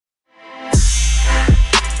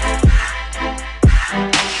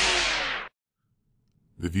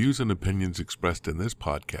The views and opinions expressed in this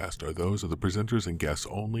podcast are those of the presenters and guests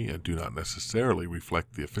only and do not necessarily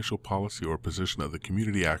reflect the official policy or position of the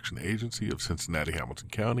Community Action Agency of Cincinnati-Hamilton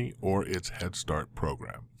County or its Head Start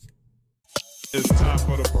program. It's time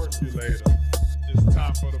for the percolator. It's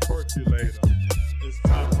time for the percolator. It's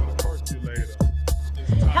time for the percolator.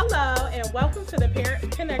 Hello and welcome to the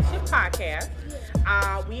Parent Connection Podcast.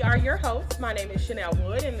 We are your hosts. My name is Chanel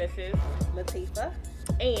Wood and this is Latifah.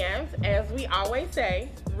 And as we always say,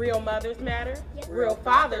 real mothers matter, real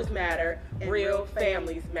fathers matter, real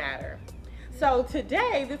families matter. So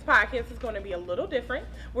today, this podcast is going to be a little different.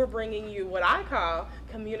 We're bringing you what I call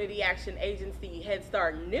Community Action Agency Head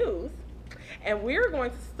Start News. And we're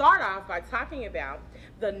going to start off by talking about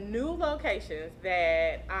the new locations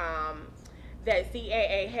that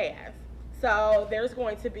CAA has. So there's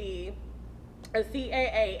going to be a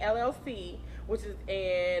CAA LLC, which is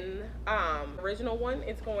in original one.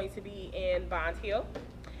 It's going to be in Bond Hill.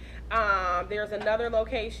 There's another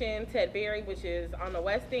location, Ted Berry, which is on the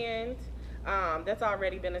west end. That's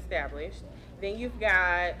already been established. Then you've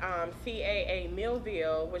got CAA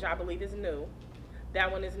Millville, which I believe is new. That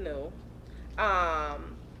one is new.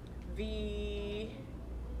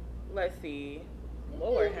 Let's see,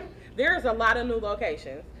 Lord, there's a lot of new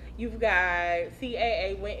locations. You've got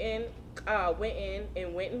CAA Winton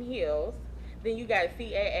and Winton Hills. Then you got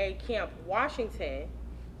CAA Camp Washington,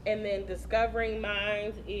 and then Discovering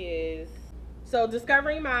Minds is on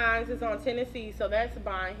Tennessee, so that's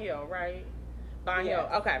Bond Hill, right? Bond Hill,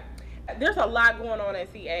 okay. There's a lot going on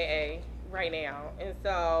at CAA right now, and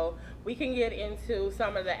so we can get into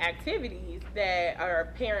some of the activities that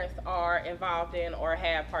our parents are involved in or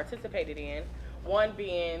have participated in. One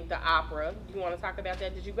being the opera. Do you want to talk about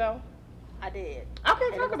that? Did you go? I did.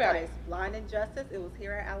 Okay, talk about it. Blind Injustice. It was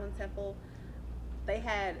here at Allen Temple. They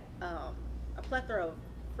had a plethora of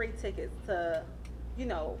free tickets to,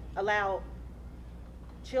 allow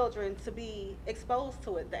children to be exposed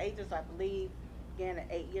to it. The ages, I believe, began at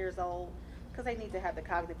 8 years old, because they need to have the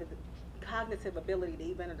cognitive ability to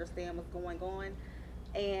even understand what's going on.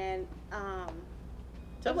 And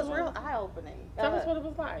it was real eye-opening. Tell us what it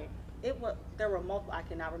was like. There were multiple, I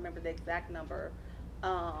cannot remember the exact number,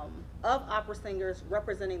 of opera singers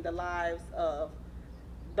representing the lives of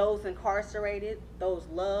those incarcerated, those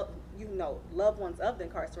loved ones of the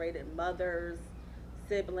incarcerated, mothers,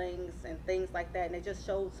 siblings, and things like that. And it just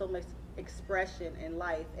showed so much expression in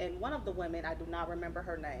life. And one of the women, I do not remember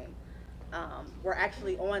her name, were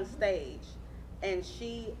actually on stage, and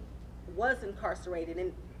she was incarcerated,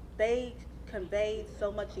 and they conveyed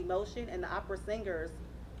so much emotion, and the opera singers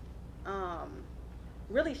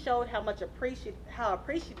really showed how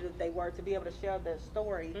appreciative they were to be able to share their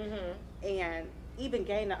story, and even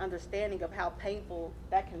gain an understanding of how painful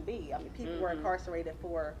that can be. I mean, people were incarcerated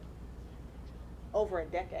for over a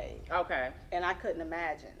decade. Okay. And I couldn't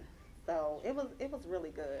imagine. So it was really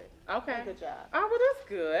good. Okay. Good job. Oh, well, that's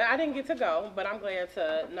good. I didn't get to go, but I'm glad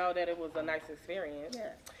to know that it was a nice experience.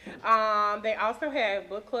 Yeah. They also have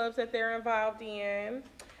book clubs that they're involved in,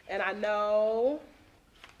 and I know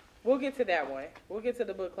we'll get to that one. We'll get to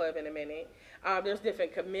the book club in a minute. There's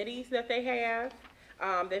different committees that they have.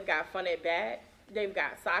 They've got Fun at Bat. They've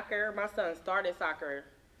got soccer. My son started soccer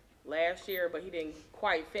last year, but he didn't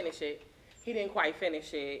quite finish it.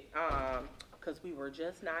 Because we were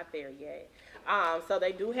just not there yet. So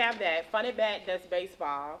they do have that. Fun at Bat, that's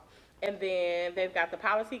baseball. And then they've got the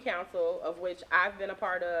Policy Council, of which I've been a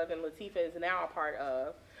part of and Latifah is now a part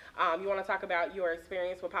of. You want to talk about your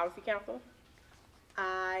experience with Policy Council?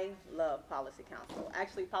 I love Policy Council.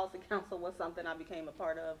 Actually, Policy Council was something I became a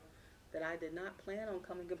part of that I did not plan on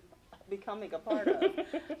becoming a part of.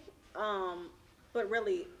 But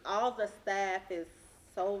really, all the staff is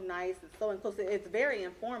so nice, it's so inclusive, it's very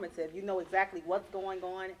informative. You know exactly what's going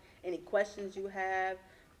on, any questions you have,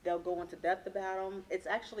 they'll go into depth about them. It's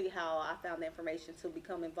actually how I found the information to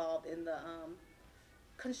become involved in the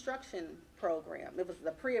construction program. It was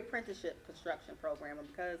the pre-apprenticeship construction program, and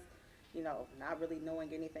because, not really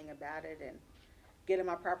knowing anything about it and getting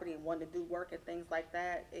my property and wanting to do work and things like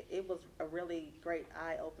that, it was a really great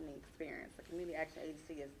eye-opening experience. The Community Action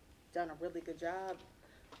Agency has done a really good job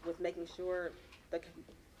with making sure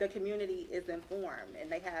the community is informed,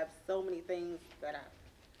 and they have so many things that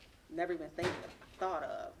I've never even thought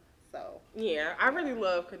of. So yeah, I really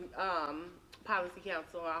love Policy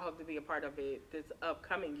Council. I hope to be a part of it this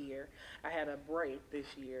upcoming year. I had a break this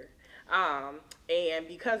year, and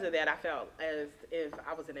because of that, I felt as if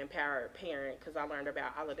I was an empowered parent, because I learned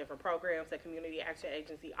about all the different programs that Community Action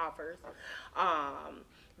Agency offers,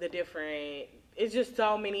 the different it's just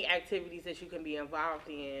so many activities that you can be involved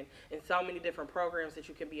in and so many different programs that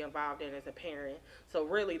you can be involved in as a parent. So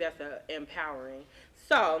really that's empowering.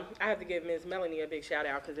 So I have to give Ms. Melanie a big shout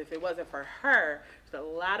out, because if it wasn't for her, there's a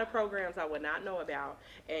lot of programs I would not know about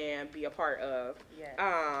and be a part of. Yes.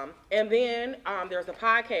 And then there's a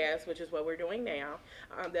podcast, which is what we're doing now,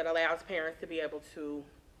 that allows parents to be able to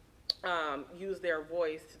use their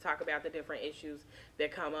voice to talk about the different issues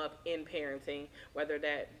that come up in parenting, whether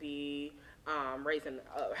that be raising,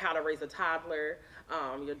 how to raise a toddler,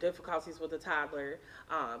 your difficulties with a toddler,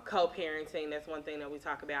 co-parenting, that's one thing that we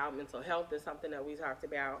talk about. Mental health is something that we talked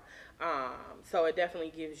about. So it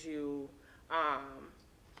definitely gives you,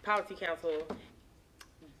 Policy Council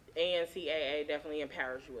and CAA definitely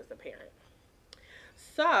empowers you as a parent.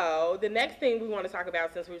 So the next thing we want to talk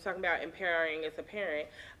about, since we were talking about empowering as a parent,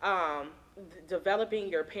 developing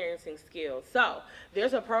your parenting skills. So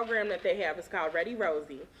there's a program that they have, it's called Ready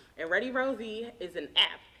Rosie. And Ready Rosie is an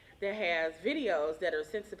app that has videos that are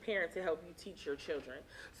sent to parents to help you teach your children.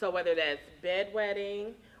 So whether that's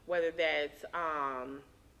bedwetting, whether that's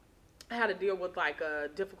how to deal with like a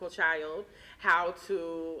difficult child, how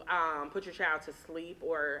to put your child to sleep,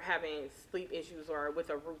 or having sleep issues, or with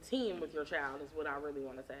a routine with your child is what I really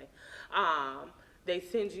want to say. They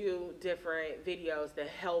send you different videos that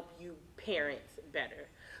help you parent better.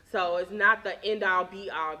 So it's not the end all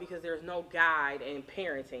be all, because there's no guide in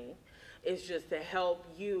parenting. It's just to help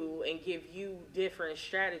you and give you different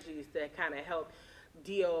strategies that kind of help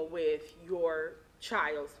deal with your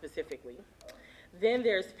child specifically. Then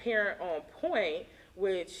there's Parent on Point,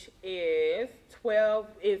 which is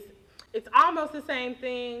it's almost the same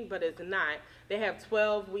thing, but it's not. They have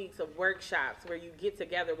 12 weeks of workshops where you get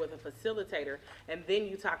together with a facilitator, and then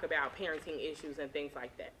you talk about parenting issues and things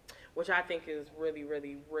like that, which I think is really,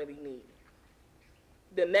 really, really neat.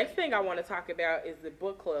 The next thing I want to talk about is the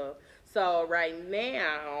book club. So right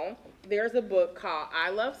now, there's a book called I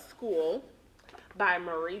Love School by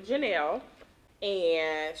Marie Janelle,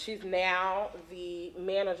 and she's now the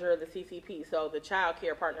manager of the CCP, so the Child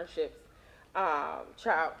Care Partnerships, and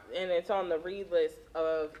it's on the read list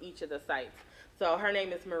of each of the sites. So her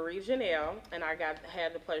name is Marie Janelle, and I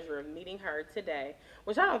had the pleasure of meeting her today,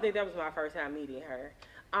 which I don't think that was my first time meeting her,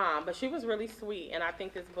 but she was really sweet, and I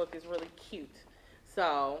think this book is really cute.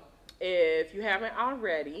 So if you haven't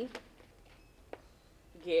already,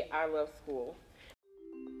 get I Love School.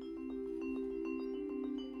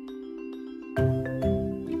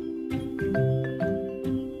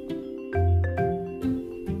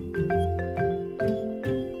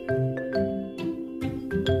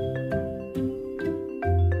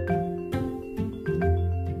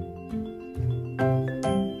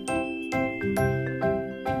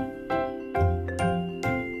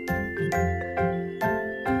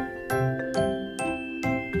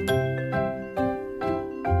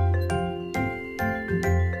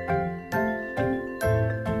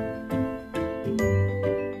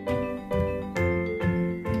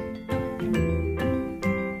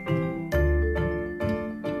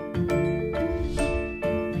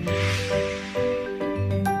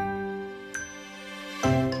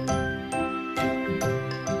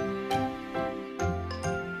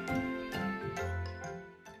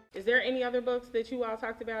 Is there any other books that you all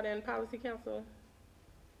talked about in Policy Council?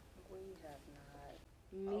 We have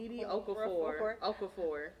not. Needy Okafor.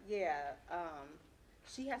 Okafor. Yeah,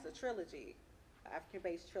 she has a trilogy,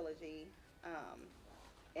 African-based trilogy,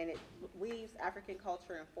 and it weaves African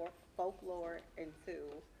culture and folklore into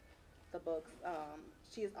the books.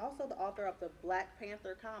 She is also the author of the Black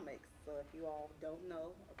Panther comics. So if you all don't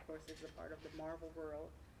know, of course, it's a part of the Marvel world.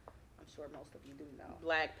 I'm sure most of you do know.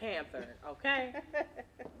 Black Panther, okay.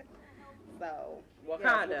 So,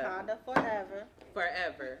 Wakanda. Yes, Wakanda forever.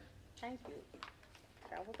 Forever. Thank you.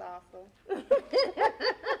 That was awesome.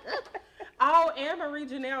 Oh, and Marie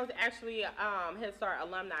Janelle is actually Head Start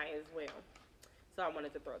alumni as well. So I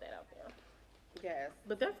wanted to throw that out there. Yes.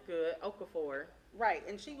 But that's good. Okafor. Right,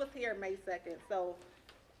 and she was here May 2nd, so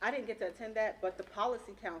I didn't get to attend that, but the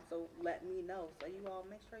Policy Council let me know. So you all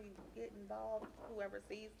make sure you get involved, whoever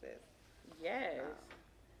sees this. Yes.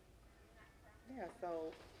 Yeah,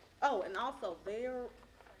 so, oh, and also there,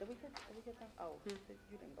 did we get them? Oh, you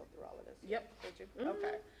didn't go through all of this. Yep. Did you? Mhm.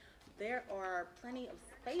 Okay. There are plenty of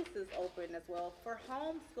spaces open as well for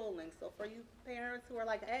homeschooling. So for you parents who are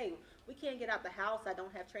like, hey, we can't get out the house, I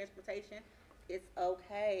don't have transportation, it's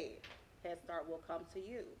okay. Head Start will come to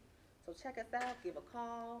you. So check us out, give a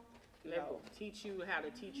call. They will teach you how to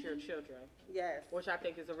teach your children. Yes. Which I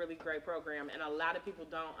think is a really great program, and a lot of people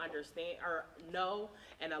don't understand or know,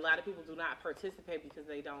 and a lot of people do not participate because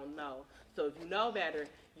they don't know. So if you know better,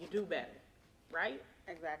 you do better, right?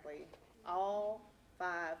 Exactly. All 5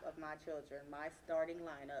 of my children, my starting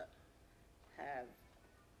lineup, have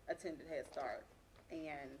attended Head Start.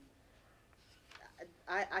 And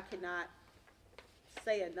I cannot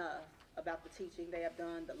say enough about the teaching they have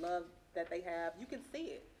done, the love that they have. You can see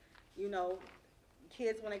it. You know,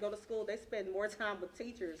 kids, when they go to school, they spend more time with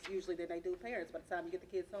teachers usually than they do parents. By the time you get the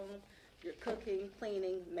kids home, you're cooking,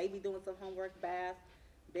 cleaning, maybe doing some homework, bath,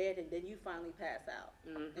 bed, and then you finally pass out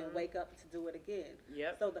and wake up to do it again.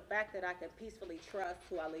 Yep. So the fact that I can peacefully trust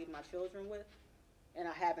who I leave my children with, and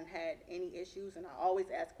I haven't had any issues, and I always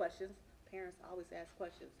ask questions. Parents always ask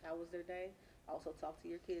questions. How was their day? Also talk to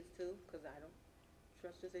your kids too, because I don't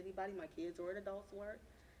trust just anybody, my kids or an adult's word.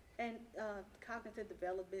 And cognitive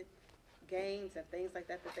development games and things like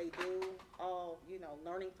that they do, all,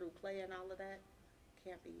 learning through play and all of that,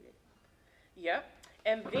 can't beat it. Yep.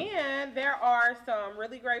 And then there are some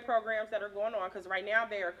really great programs that are going on, because right now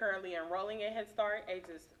they are currently enrolling in Head Start,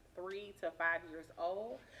 ages 3 to 5 years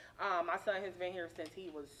old. My son has been here since he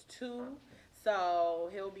was 2, so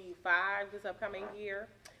he'll be 5 this upcoming year.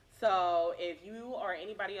 So if you or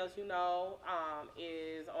anybody else you know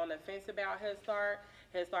is on the fence about Head Start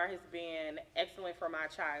has been excellent for my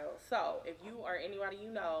child. So if you or anybody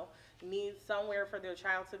you know needs somewhere for their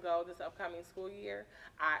child to go this upcoming school year,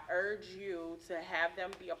 I urge you to have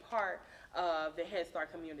them be a part of the Head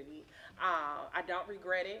Start community. I don't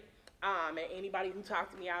regret it. And anybody who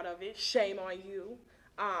talked me out of it, shame on you.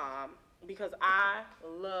 Because I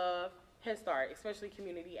love Head Start, especially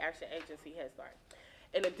Community Action Agency Head Start.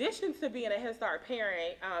 In addition to being a Head Start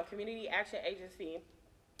parent, Community Action Agency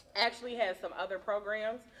actually has some other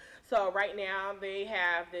programs. So right now they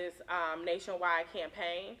have this nationwide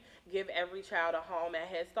campaign, Give Every Child a Home at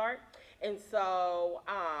Head Start. And so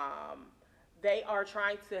they are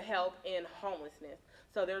trying to help in homelessness.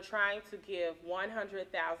 So they're trying to give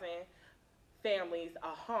 100,000 families a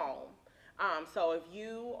home. So if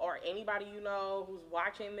you or anybody you know who's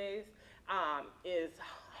watching this is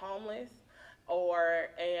homeless,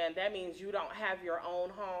 and that means you don't have your own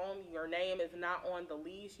home, your name is not on the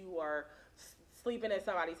lease, you are sleeping at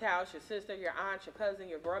somebody's house, your sister, your aunt, your cousin,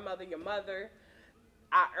 your grandmother, your mother,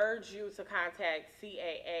 I urge you to contact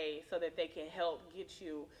CAA so that they can help get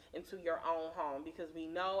you into your own home, because we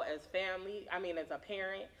know as a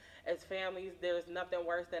parent, as families, there's nothing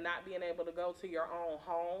worse than not being able to go to your own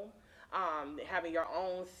home, having your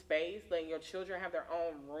own space, letting your children have their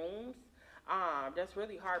own rooms. That's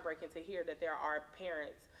really heartbreaking to hear that there are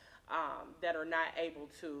parents that are not able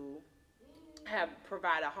to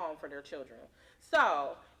provide a home for their children.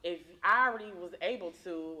 So if I already was able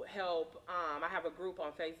to help, I have a group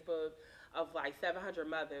on Facebook of like 700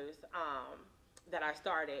 mothers that I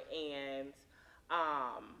started, and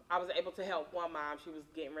I was able to help one mom. She was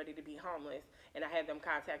getting ready to be homeless, and I had them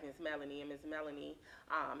contact Miss Melanie, and Miss Melanie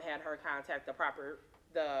had her contact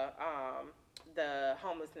the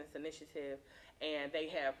homelessness initiative, and they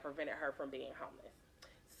have prevented her from being homeless.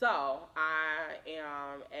 So I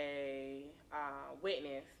am a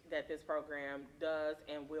witness that this program does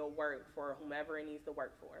and will work for whomever it needs to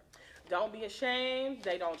work for. Don't be ashamed.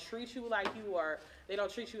 They don't treat you like they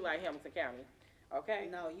don't treat you like Hamilton County. Okay?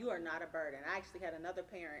 No, you are not a burden. I actually had another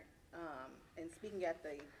parent, and speaking at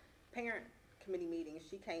the parent committee meeting,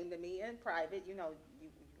 she came to me in private. You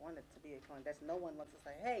want it to be a contest. No one wants to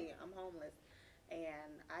say, hey, I'm homeless.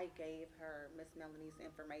 And I gave her Miss Melanie's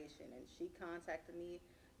information, and she contacted me,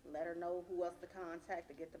 let her know who else to contact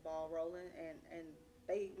to get the ball rolling, and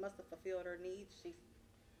they must have fulfilled her needs. She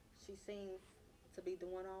seems to be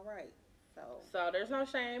doing all right. So there's no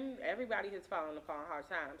shame. Everybody has fallen upon hard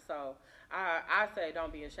times. So I say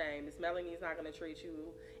don't be ashamed. Miss Melanie's not going to treat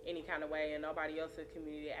you any kind of way, and nobody else at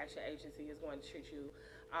Community Action Agency is going to treat you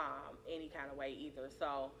any kind of way either.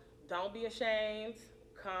 So don't be ashamed.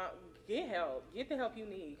 Get help. Get the help you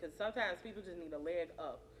need, because sometimes people just need a leg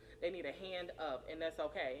up. They need a hand up, and that's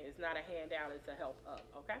okay. It's not a handout, it's a help up,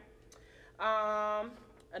 okay? So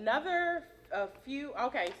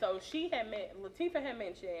Latifah had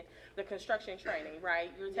mentioned the construction training,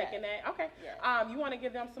 right? You're taking that? Okay. Yes. You want to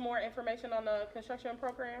give them some more information on the construction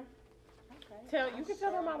program? Okay. You can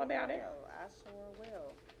tell them all about it. I sure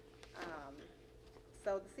will.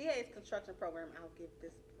 So the CAA's construction program, I'll give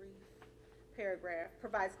this brief paragraph,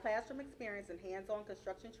 provides classroom experience and hands-on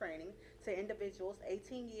construction training to individuals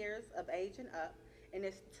 18 years of age and up. In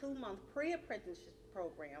this 2-month pre-apprenticeship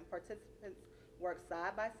program, participants work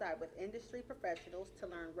side by side with industry professionals to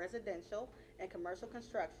learn residential and commercial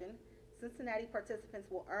construction. Cincinnati participants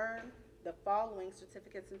will earn the following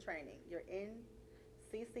certificates and training: your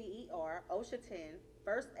NCCER, OSHA 10,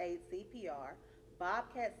 First Aid CPR,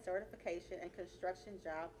 Bobcat certification and construction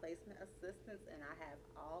job placement assistance, and I have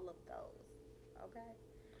all of those. Okay.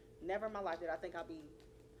 Never in my life did I think I'd be.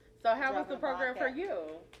 So how was driving the a program for Bobcat. you?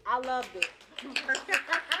 I loved it.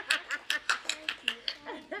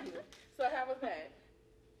 So how was that?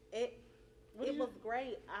 It What did it you- was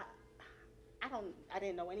great. I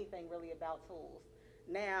didn't know anything really about tools.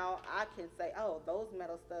 Now I can say, oh, those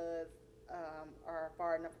metal studs are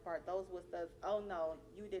far enough apart. Those wood studs. Oh no,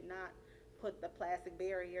 you did not put the plastic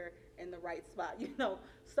barrier in the right spot. You know,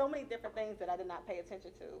 so many different things that I did not pay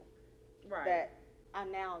attention to Right. that I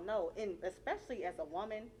now know. And especially as a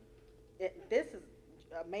woman, this is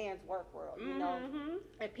a man's work world. You know, Mhm.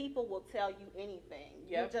 and people will tell you anything.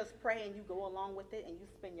 Yep. You just pray and you go along with it and you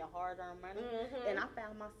spend your hard-earned money. Mhm. And I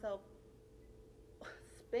found myself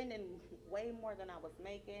spending way more than I was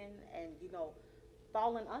making and, you know,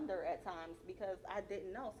 falling under at times because I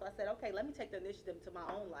didn't know. So I said, okay, let me take the initiative to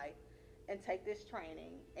my own life and take this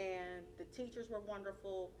training. And the teachers were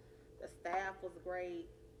wonderful. The staff was great.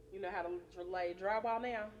 You know how to lay drywall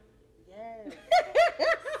now? Yes.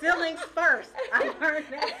 Ceilings first. I learned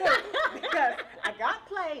that too. Because I got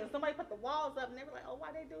played and somebody put the walls up and they were like, oh,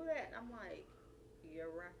 why they do that? And I'm like, you're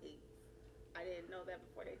right. I didn't know that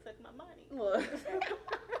before they took my money. Look.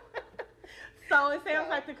 So it sounds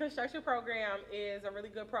like the construction program is a really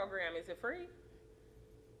good program. Is it free?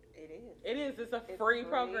 It is. It is. It's a It's free free.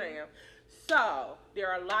 program. So there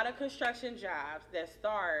are a lot of construction jobs that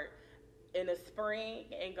start in the spring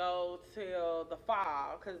and go till the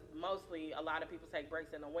fall because mostly a lot of people take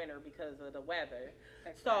breaks in the winter because of the weather.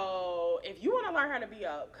 Exactly. So if you want to learn how to be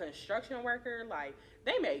a construction worker, like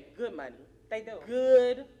they make good money. They do.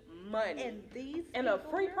 Good money. And these And a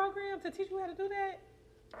people free here- program to teach you how to do that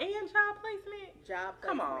and job placement. job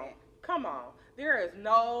Come on. placement. Come on. There is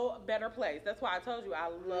no better place. That's why I told you I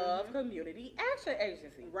love Community Action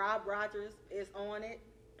Agency. Rob Rogers is on it.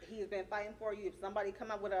 He's been fighting for you. If somebody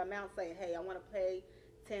come up with an amount saying, hey, I want to pay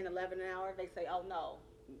 10, 11 an hour, they say, oh no,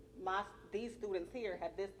 these students here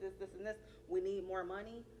have this, and this. We need more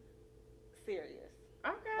money. Serious.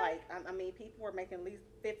 Okay. Like, I mean, people were making at least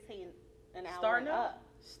 15 an hour Starting and up.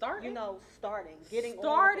 Starting. You know, getting on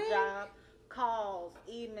Starting? the job, calls,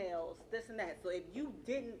 emails, this and that. So if you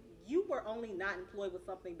were only not employed with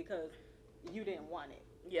something because you didn't want it.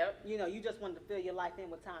 Yep. You know, you just wanted to fill your life in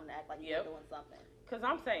with time to act like you Yep. were doing something. Because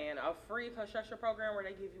I'm saying a free construction program where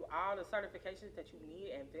they give you all the certifications that you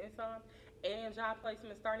need and then some, and job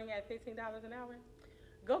placement starting at $15 an hour.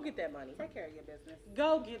 Go get that money. Take care of your business.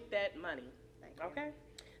 Go get that money. Thank you. Okay.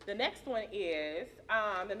 The next one is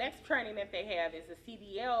the next training that they have is the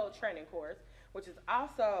CDL training course, which is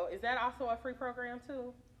that also a free program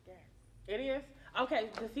too? Yes. It is? Okay,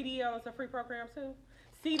 the CDL is a free program too?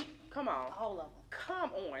 Come on. All of them.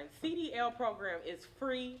 Come on. CDL program is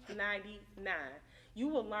free $99. You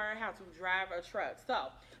will learn how to drive a truck. So,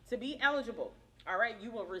 to be eligible, all right, you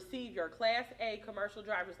will receive your Class A commercial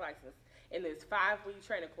driver's license in this 5-week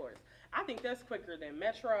training course. I think that's quicker than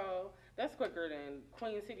Metro. That's quicker than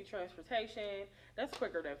Queen City Transportation. That's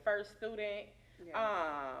quicker than First Student.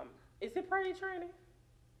 Yeah. Is it paid training?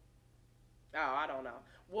 Oh, I don't know.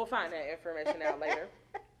 We'll find that information out later.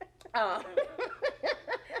 I'm sorry.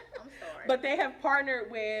 But they have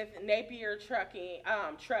partnered with Napier Trucking,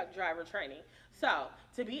 truck driver training. So,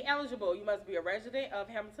 to be eligible, you must be a resident of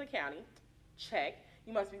Hamilton County. Check.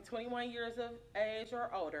 You must be 21 years of age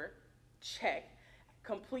or older. Check.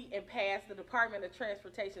 Complete and pass the Department of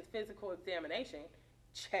Transportation's physical examination.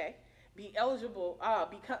 Check. Be eligible,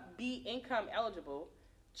 be income eligible.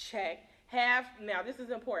 Check. Now this is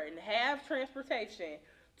important, have transportation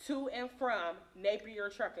to and from Napier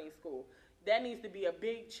Trucking School. That needs to be a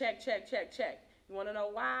big check. You want to know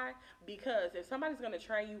why? Because if somebody's going to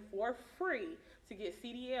train you for free to get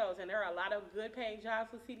CDLs, and there are a lot of good paying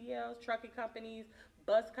jobs with CDLs, trucking companies,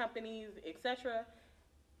 bus companies, etc.,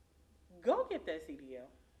 go get that CDL.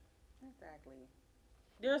 Exactly.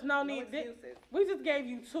 There's no No need. excuses. We just gave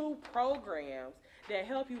you 2 programs that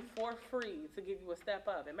help you for free to give you a step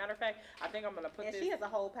up. As a matter of fact, I think I'm going to put And this. she has a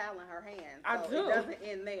whole pal in her hand. I So do. It doesn't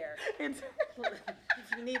end there. It's-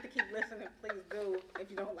 If you need to keep listening, please do.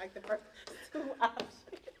 If you don't like the first 2 options.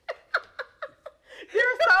 There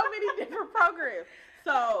are so many different programs.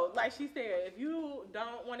 So, like she said, if you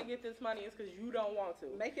don't want to get this money, it's because you don't want to.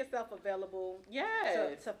 Make yourself available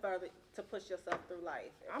Yes. to push yourself through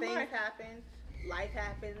life. I'm Things like- happen, life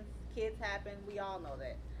happens, kids happen. We all know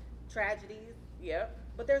that. Tragedies. Yep.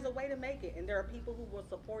 But there's a way to make it, and there are people who will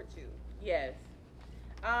support you. Yes.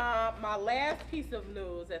 My last piece of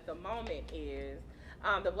news at the moment is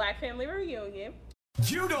the Black Family Reunion.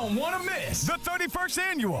 You don't want to miss the 31st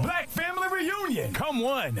annual Black Family Reunion. Come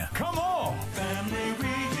one, come all. Family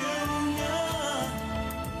reunion.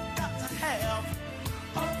 Got to have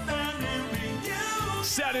a family reunion.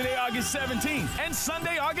 Saturday, August 17th and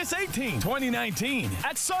Sunday, August 18th, 2019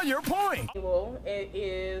 at Sawyer Point. It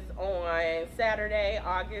is on Saturday,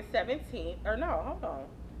 August 17th. Or no, hold on.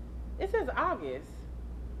 It says August.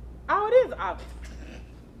 Oh, it is August.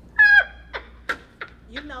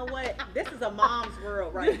 You know what? This is a mom's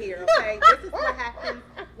world right here, okay? This is what happens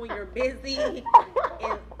when you're busy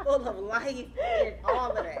and full of life and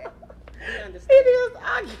all of that. We understand. It is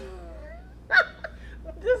August.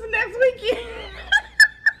 This next weekend.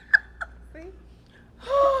 See?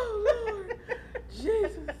 Oh, Lord.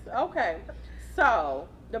 Jesus. Okay. So,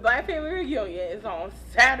 the Black Family Reunion is on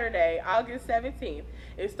Saturday, August 17th.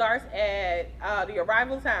 It starts at the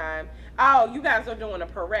arrival time. Oh, you guys are doing a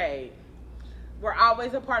parade. We're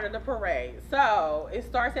always a part of the parade. So it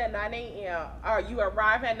starts at 9 a.m. You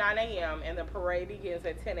arrive at 9 a.m. and the parade begins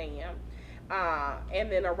at 10 a.m.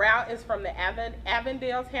 And then the route is from the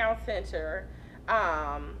Avondale Town Center.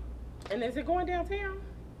 And is it going downtown?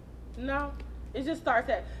 No. It just starts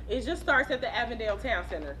at the Avondale Town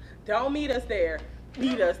Center. Don't meet us there.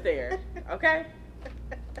 Meet us there. Okay?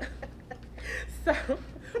 So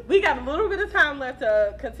we got a little bit of time left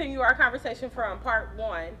to continue our conversation from part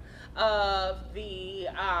 1 of the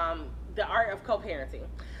art of co-parenting.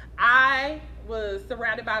 I was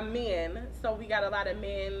surrounded by men, so we got a lot of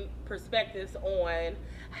men perspectives on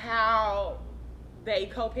how they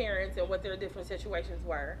co-parent and what their different situations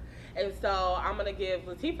were. And so I'm gonna give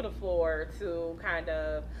Latifah the floor to kind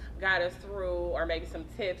of guide us through, or maybe some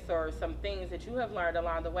tips or some things that you have learned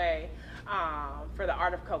along the way for the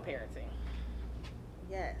art of co-parenting.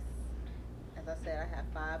 Yes. As I said, I have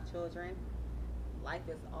 5 children. Life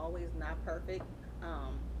is always not perfect,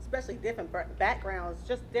 especially different backgrounds,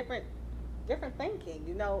 just different thinking.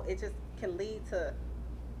 You know, it just can lead to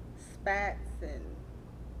spats and,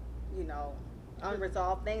 you know,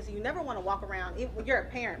 unresolved things. You never want to walk around, when you're a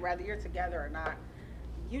parent, whether you're together or not,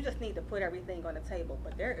 you just need to put everything on the table.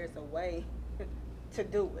 But there is a way to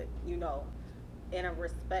do it, you know, in a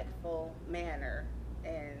respectful manner.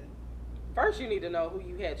 And first, you need to know who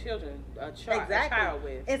you had a child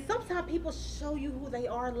with. And sometimes people show you who they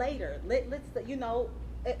are later. Let's you know,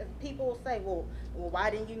 people will say, well, why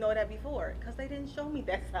didn't you know that before? Because they didn't show me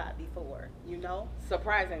that side before, you know?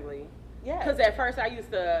 Surprisingly. Yeah. Because at first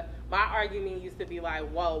my argument used to be like,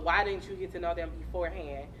 whoa, why didn't you get to know them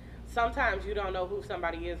beforehand? Sometimes you don't know who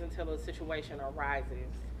somebody is until a situation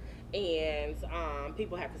arises. And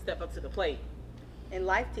people have to step up to the plate. And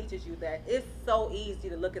life teaches you that. It's so easy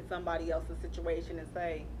to look at somebody else's situation and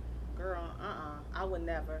say, girl, I would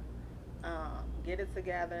never. Get it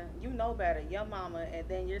together. You know better. Your mama. And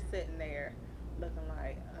then you're sitting there looking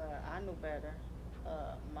like, I knew better.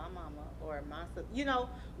 My mama or my sister. You know,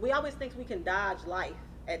 we always think we can dodge life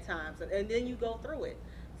at times. And then you go through it.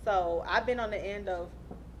 So I've been on the end of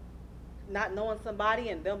not knowing somebody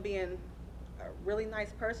and them being a really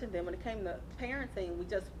nice person. Then when it came to parenting, we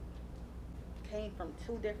just came from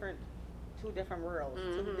two different worlds,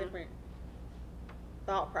 mm-hmm. two different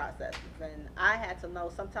thought processes. And I had to know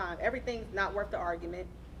sometimes everything's not worth the argument.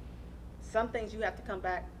 Some things you have to come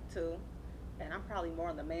back to. And I'm probably more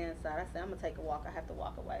on the man's side. I said, I'm going to take a walk. I have to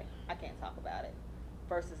walk away. I can't talk about it.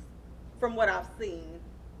 Versus from what I've seen,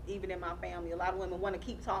 even in my family, a lot of women want to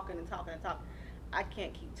keep talking and talking and talking. I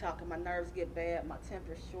can't keep talking. My nerves get bad. My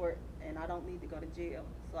temper's short. And I don't need to go to jail.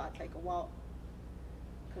 So I take a walk.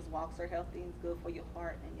 Because walks are healthy and it's good for your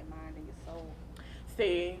heart and your mind and your soul.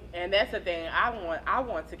 See, and that's the thing. I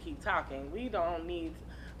want to keep talking. We don't need.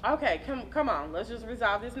 Okay, come on. Let's just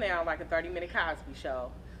resolve this now, like a 30-minute Cosby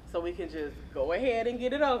show, so we can just go ahead and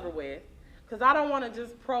get it over with. Because I don't want to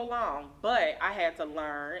just prolong. But I had to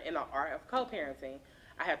learn in the art of co-parenting.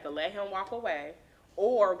 I have to let him walk away,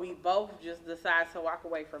 or we both just decide to walk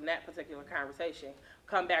away from that particular conversation,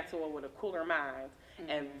 come back to it with a cooler mind,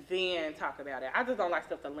 and then talk about it. I just don't like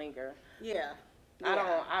stuff to linger. Yeah.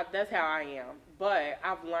 That's how I am. But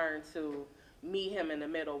I've learned to meet him in the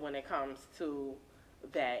middle when it comes to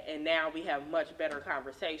that. And now we have much better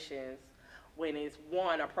conversations when it's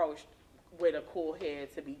one approached with a cool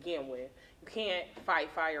head to begin with. You can't fight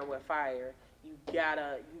fire with fire. You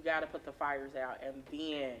gotta put the fires out and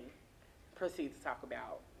then proceed to talk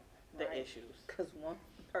about the issues. Because one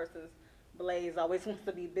person's blaze always wants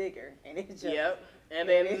to be bigger, and it just And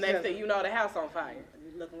then the next thing you know, the house on fire.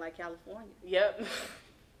 You're looking like California. Yep.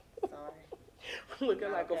 Sorry.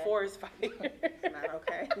 Looking like a forest fire. It's not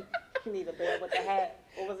okay. You need a bear with the hat.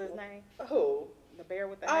 What was his name? Who? The bear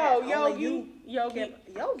with the hat. Oh, Yogi. Yogi.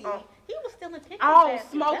 Oh. He was still in picking Oh,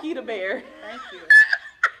 basket. Smokey That's the Bear. it. Thank you.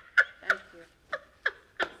 Thank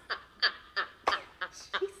you.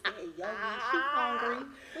 She said, Yogi, she hungry.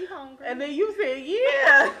 We hungry. And then you said,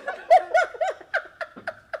 yeah.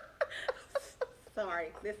 Sorry,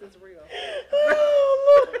 this is real.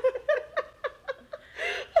 Oh, Lord.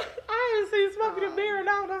 I haven't seen Smokey the Bear in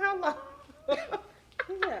I don't know how long.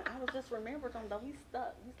 Yeah, I was just remembered him though. He's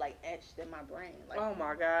stuck. He's like etched in my brain. Like, Oh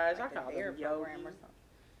my gosh, like I the call Bear him Yogi. program or something.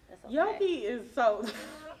 That's okay. Yogi is so.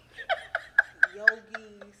 Yogi,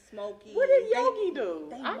 Smokey. What did they- Yogi do?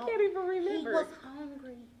 they I mo- can't even remember. He was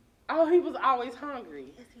hungry. Oh, he was always hungry.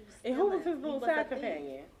 Yes, he was. And who was his stealing. little He was side a thief.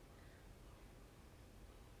 companion?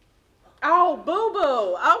 Oh, Boo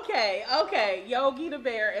Boo. Okay. Yogi the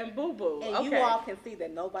Bear and Boo Boo. And okay. you all can see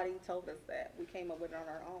that nobody told us that. We came up with it on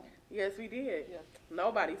our own. Yes, we did. Yeah.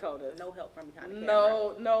 Nobody told us. No help from behind the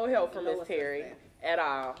camera. No help from No Miss Terry assistance. at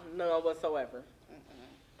all. None whatsoever.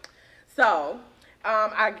 So,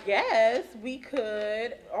 I guess we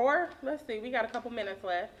could, or let's see, we got a couple minutes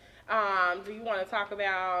left. Do you want to talk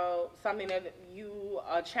about something that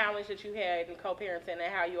a challenge that you had in co-parenting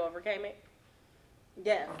and how you overcame it?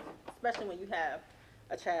 Yes, especially when you have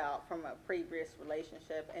a child from a previous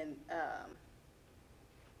relationship and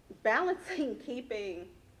balancing keeping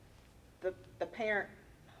the parent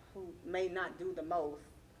who may not do the most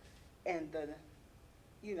and the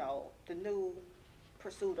new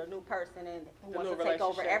pursuit, a new person and who The wants new to take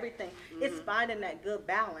over relationship. everything. It's finding that good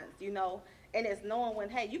balance, and it's knowing when,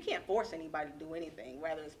 hey, you can't force anybody to do anything,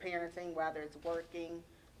 whether it's parenting, whether it's working,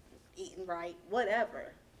 eating right,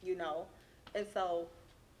 whatever, And so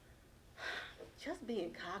just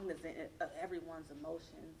being cognizant of everyone's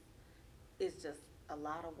emotions is just a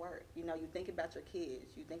lot of work. You think about your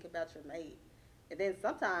kids, you think about your mate. And then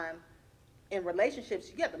sometimes in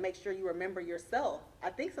relationships, you have to make sure you remember yourself. I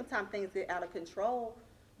think sometimes things get out of control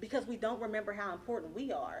because we don't remember how important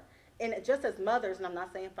we are. And just as mothers, and I'm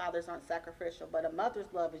not saying fathers aren't sacrificial, but a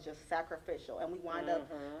mother's love is just sacrificial. And we wind up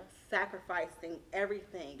sacrificing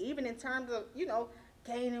everything, even in terms of,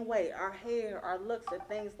 gaining weight, our hair, our looks, and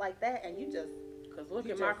things like that. And you just, Because look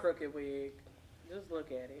You at my just- crooked wig. Just look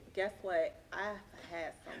at it. guess what? I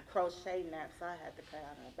had some crochet naps I had to cut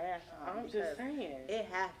out in the bathroom. I'm just because saying. It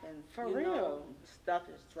happens. For you real. know, stuff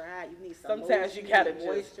is dry. You need some Sometimes moisture, you gotta need just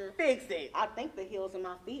moisture. fix it. I think the heels of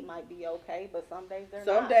my feet might be okay, but some days they're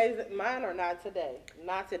Some not. days, mine are not today.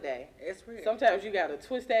 Not today. It's real. Sometimes you gotta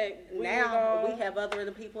twist that wig Now on. we have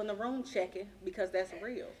other people in the room checking because that's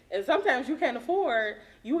real. And sometimes you can't afford,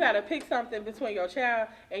 you gotta pick something between your child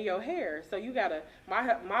and your hair. So you gotta,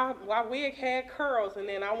 my wig had curls and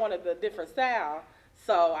then I wanted a different style.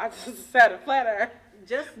 So I just decided to flat iron,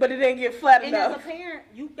 but it didn't get flat And as a enough. parent,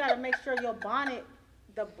 you gotta make sure your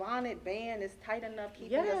the bonnet band is tight enough,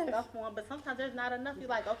 keeping your Yes. stuff on. But sometimes there's not enough. You're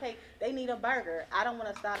like, okay, they need a burger. I don't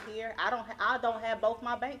want to stop here. I don't have both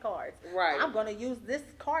my bank cards. Right. I'm gonna use this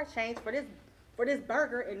card change for this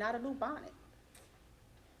burger and not a new bonnet.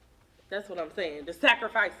 That's what I'm saying. The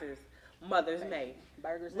sacrifices mothers made.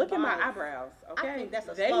 Burgers. Look at and my bonnets. eyebrows, okay? think that's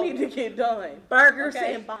a they slogan. need to get done. Burgers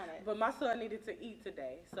okay? and bonnets. But my son needed to eat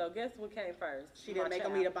today. So guess what came first? She didn't My make him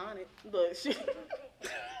child. eat a bonnet. Look, she.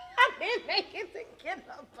 I didn't make it to get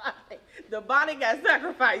the bonnet. The bonnet got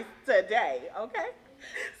sacrificed today, okay?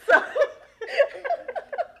 So,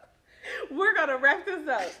 we're going to wrap this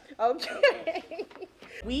up, okay?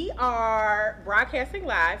 We are broadcasting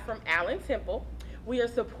live from Allen Temple. We are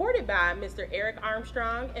supported by Mr. Eric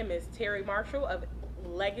Armstrong and Ms. Terry Marshall of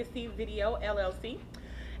Legacy Video, LLC.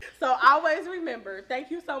 So always remember,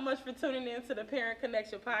 thank you so much for tuning in to the Parent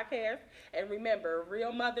Connection podcast. And remember,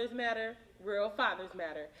 real mothers matter, real fathers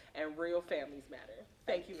matter, and real families matter.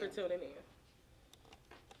 Thank you for tuning in.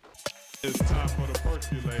 It's time for the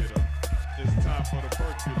percolator. It's time for the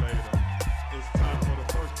percolator. It's time for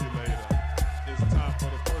the percolator. It's time for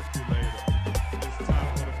the percolator.